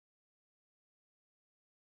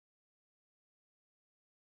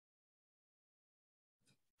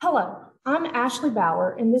Hello, I'm Ashley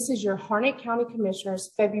Bauer, and this is your Harnett County Commissioners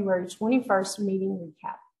February 21st meeting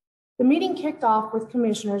recap. The meeting kicked off with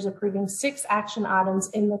commissioners approving 6 action items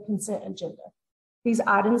in the consent agenda. These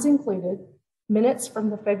items included minutes from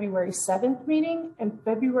the February 7th meeting and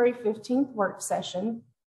February 15th work session,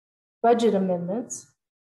 budget amendments,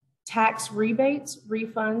 tax rebates,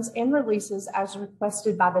 refunds, and releases as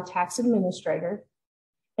requested by the tax administrator,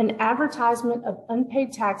 an advertisement of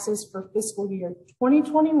unpaid taxes for fiscal year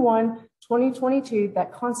 2021-2022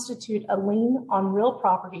 that constitute a lien on real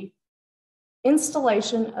property,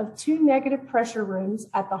 installation of 2 negative pressure rooms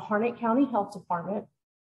at the Harnett County Health Department,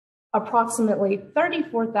 approximately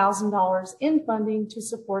 $34,000 in funding to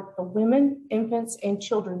support the Women, Infants, and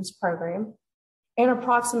Children's Program, and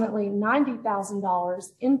approximately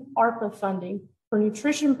 $90,000 in ARPA funding for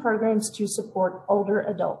nutrition programs to support older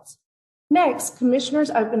adults. Next, commissioners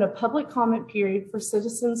opened a public comment period for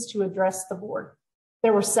citizens to address the board.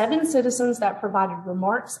 There were 7 citizens that provided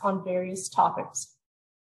remarks on various topics.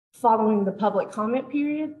 Following the public comment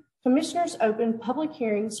period, commissioners opened public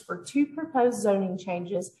hearings for 2 proposed zoning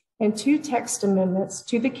changes and 2 text amendments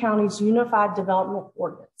to the county's Unified Development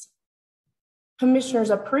Ordinance. Commissioners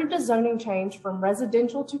approved a zoning change from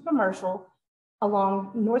residential to commercial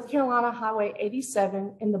along North Carolina Highway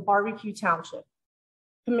 87 in the Barbecue Township.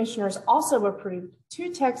 Commissioners also approved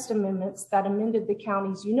 2 text amendments that amended the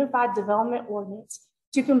county's Unified Development Ordinance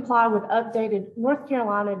to comply with updated North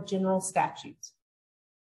Carolina general statutes.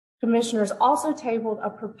 Commissioners also tabled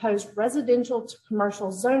a proposed residential to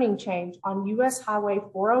commercial zoning change on U.S. Highway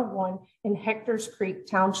 401 in Hectors Creek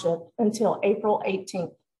Township until April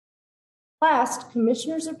 18th. Last,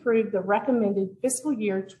 commissioners approved the recommended fiscal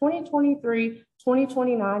year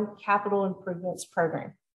 2023-2029 capital improvements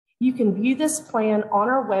program. You can view this plan on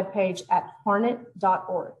our webpage at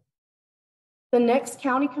harnett.org. The next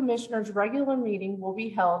County Commissioners regular meeting will be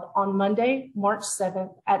held on Monday, March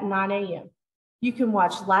 7th at 9 a.m. You can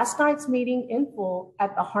watch last night's meeting in full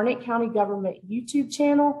at the Harnett County Government YouTube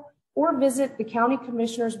channel or visit the County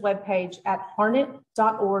Commissioners webpage at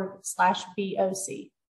harnett.org/BOC.